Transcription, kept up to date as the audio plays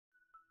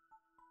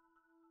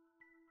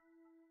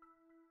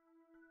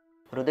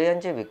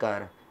हृदयांचे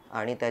विकार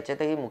आणि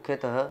त्याच्यातही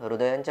मुख्यतः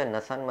हृदयांच्या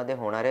नसांमध्ये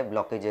होणारे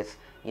ब्लॉकेजेस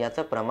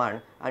याचं प्रमाण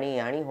आणि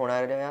याने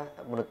होणाऱ्या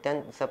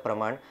मृत्यूंचं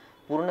प्रमाण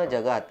पूर्ण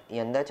जगात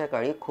यंदाच्या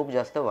काळी खूप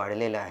जास्त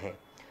वाढलेलं आहे.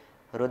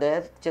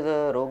 हृदयाचे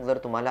रोग जर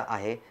तुम्हाला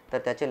आहे तर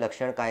त्याचे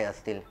लक्षण काय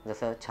असतील,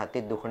 जसं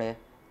छातीत दुखणे,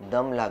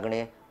 दम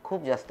लागणे,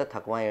 खूप जास्त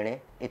थकवा येणे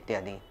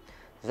इत्यादी.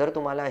 जर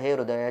तुम्हाला हे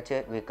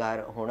हृदयाचे विकार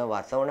होणं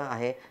वाचवणं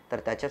आहे तर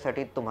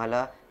त्याच्यासाठी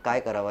तुम्हाला काय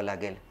करावं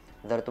लागेल?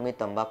 जर तुम्ही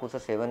तंबाखूचं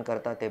सेवन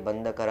करता ते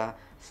बंद करा,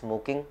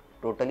 स्मोकिंग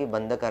टोटली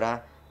बंद करा,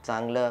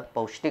 चांगलं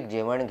पौष्टिक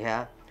जेवण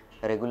घ्या,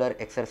 रेग्युलर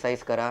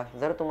एक्सरसाइज करा.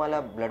 जर तुम्हाला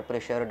ब्लड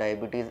प्रेशर,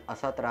 डायबिटीज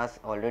असा त्रास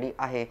ऑलरेडी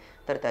आहे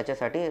तर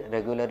त्याच्यासाठी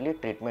रेग्युलरली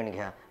ट्रीटमेंट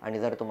घ्या. आणि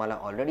जर तुम्हाला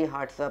ऑलरेडी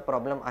हार्टचा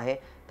प्रॉब्लेम आहे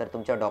तर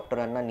तुमच्या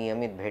डॉक्टरांना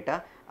नियमित भेटा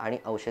आणि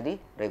औषधी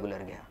रेग्युलर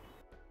घ्या.